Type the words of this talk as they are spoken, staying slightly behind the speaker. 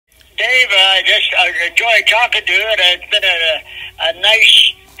Dave, I enjoy talking to you, and it's been a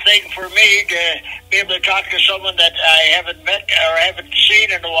nice thing for me to be able to talk to someone that I haven't met or haven't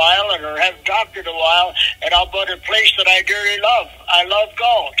seen in a while or haven't talked to in a while, and about a place that I dearly love. I love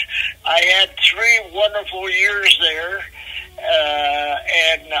Galt. I had 3 wonderful years there,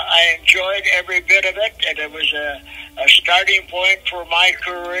 and I enjoyed every bit of it, and it was a starting point for my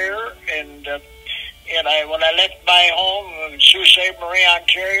career. And when I left my home in Sault Ste. Marie,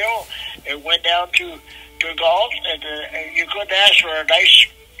 Ontario, and went down to Galt, and you couldn't ask for a nice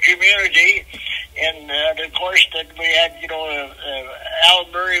community. And of course, that we had, Al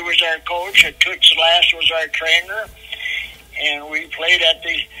Murray was our coach, and Toots Lass was our trainer. And we played at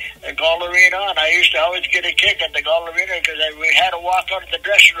the Galt Arena, and I used to always get a kick at the Galt Arena because we had to walk out of the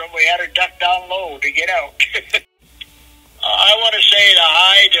dressing room. We had to duck down low to get out. I want to say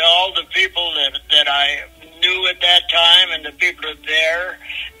hi to all the people that I knew at that time and the people that there.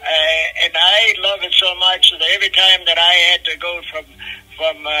 And I love it so much that every time that I had to go from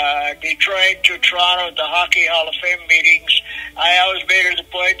Detroit to Toronto at the Hockey Hall of Fame meetings, I always made it a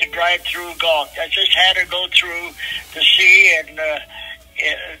point to drive through Galt. I just had to go through to see and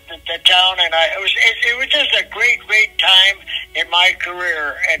the town, and it was just a great time in my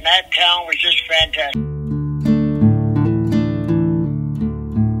career, and that town was just fantastic.